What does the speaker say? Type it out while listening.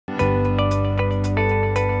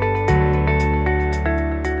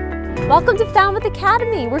Welcome to Falmouth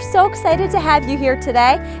Academy. We're so excited to have you here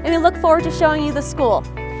today, and we look forward to showing you the school.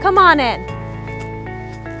 Come on in.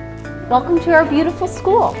 Welcome to our beautiful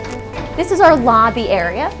school. This is our lobby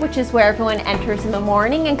area, which is where everyone enters in the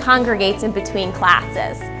morning and congregates in between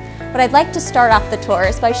classes. But I'd like to start off the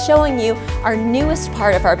tours by showing you our newest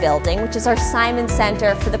part of our building, which is our Simon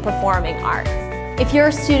Center for the Performing Arts. If you're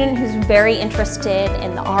a student who's very interested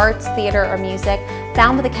in the arts, theater, or music,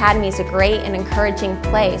 Falmouth Academy is a great and encouraging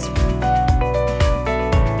place.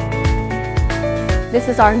 This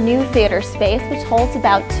is our new theater space, which holds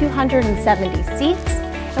about 270 seats,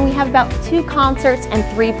 and we have about 2 concerts and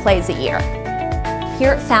 3 plays a year.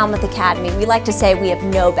 Here at Falmouth Academy, we like to say we have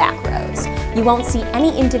no back rows. You won't see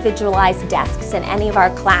any individualized desks in any of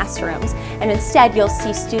our classrooms, and instead you'll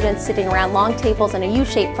see students sitting around long tables in a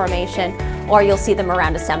U-shaped formation, or you'll see them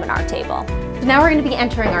around a seminar table. So now we're going to be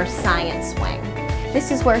entering our science wing. This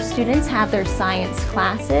is where students have their science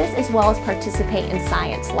classes as well as participate in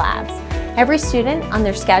science labs. Every student on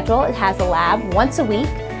their schedule has a lab once a week,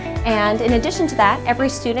 and in addition to that, every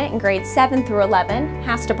student in grades 7 through 11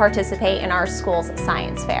 has to participate in our school's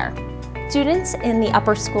science fair. Students in the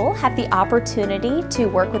upper school have the opportunity to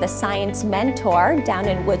work with a science mentor down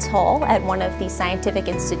in Woods Hole at one of the scientific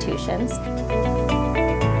institutions.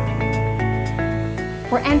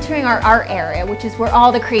 We're entering our art area, which is where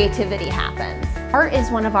all the creativity happens. Art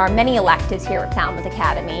is one of our many electives here at Falmouth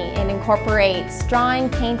Academy and incorporates drawing,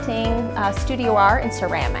 painting, studio art, and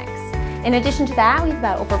ceramics. In addition to that, we have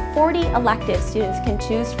about over 40 electives students can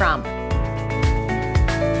choose from.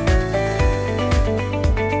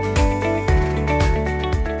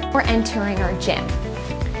 We're entering our gym.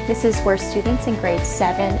 This is where students in grades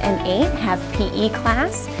 7 and 8 have PE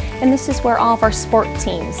class, and this is where all of our sport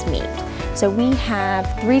teams meet. So we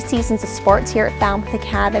have 3 seasons of sports here at Falmouth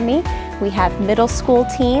Academy. We have middle school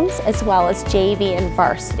teams as well as JV and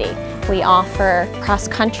varsity. We offer cross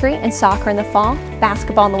country and soccer in the fall,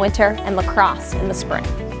 basketball in the winter, and lacrosse in the spring.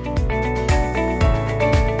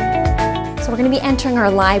 So we're going to be entering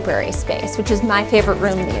our library space, which is my favorite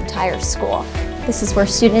room in the entire school. This is where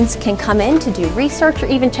students can come in to do research or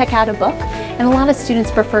even check out a book, and a lot of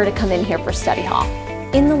students prefer to come in here for study hall.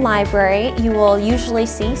 In the library, you will usually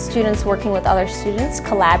see students working with other students,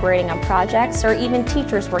 collaborating on projects, or even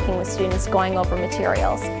teachers working with students going over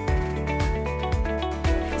materials.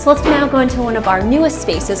 So let's now go into one of our newest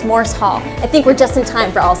spaces, Morse Hall. I think we're just in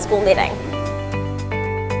time for all-school meeting.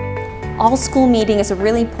 All-school meeting is a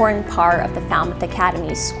really important part of the Falmouth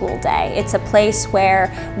Academy school day. It's a place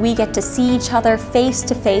where we get to see each other face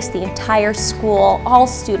to face, the entire school, all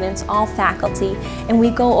students, all faculty, and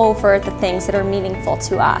we go over the things that are meaningful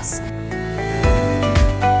to us.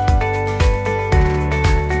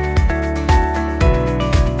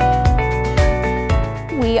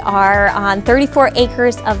 We are on 34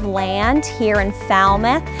 acres of land here in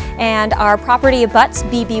Falmouth, and our property abuts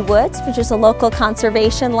BB Woods, which is a local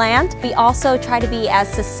conservation land. We also try to be as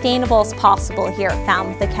sustainable as possible here at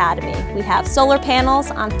Falmouth Academy. We have solar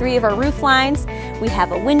panels on 3 of our roof lines. We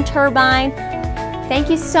have a wind turbine. Thank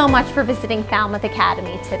you so much for visiting Falmouth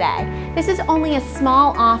Academy today. This is only a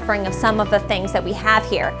small offering of some of the things that we have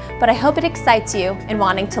here, but I hope it excites you in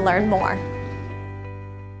wanting to learn more.